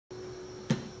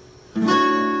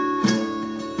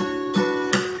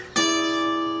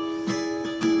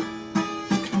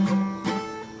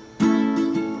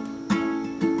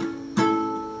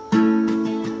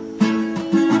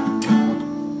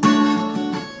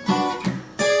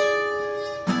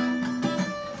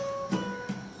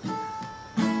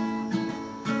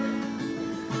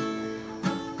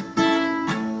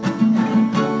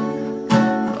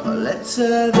let's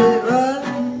have it right.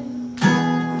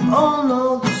 All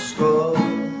know the score.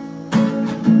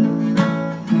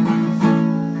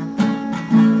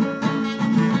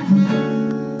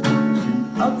 Been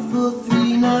up for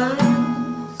 3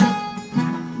 nights,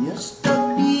 and you're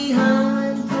stuck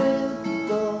behind the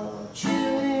door,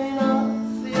 chewing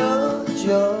off your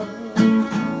jaw.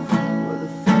 Where the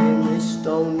family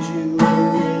stones you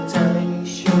with your tiny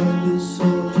shoulders,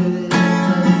 soldier.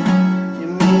 You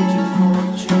made your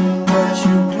fortune, but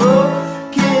you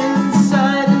broke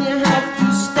inside, and you have to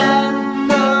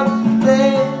stand up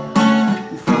there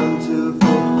in front of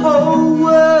the whole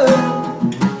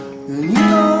world, and you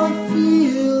don't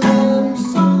feel them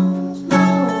songs no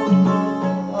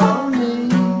more on me.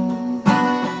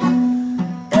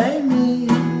 Hey me,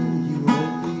 you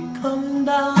won't be coming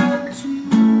down tonight.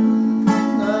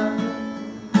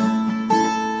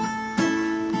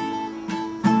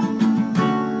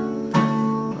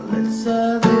 Let's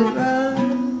have it right,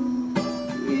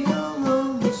 we all know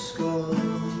the score.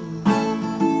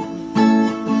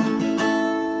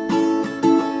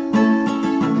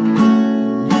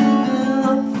 You've been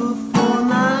up for 4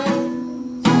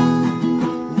 nights,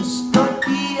 you're stuck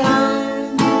behind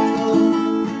the door,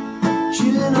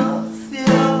 chewing off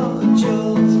your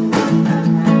jaws.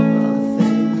 While the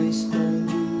family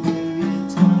stones you with your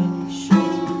tiny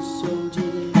shoulders,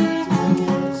 soldier.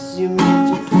 Yes, you made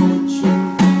your fortune,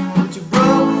 but you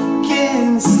broke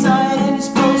inside, and you're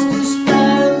supposed to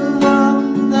stand up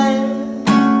there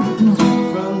in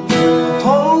front of the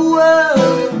whole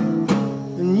world,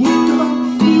 and you don't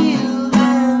feel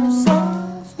them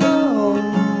songs no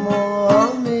more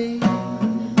on me.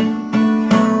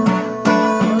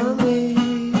 On me.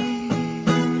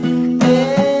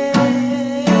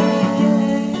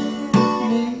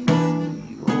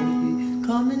 You won't be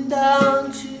coming down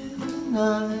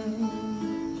tonight.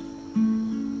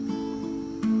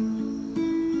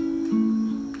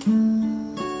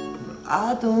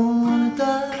 I don't wanna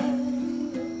die.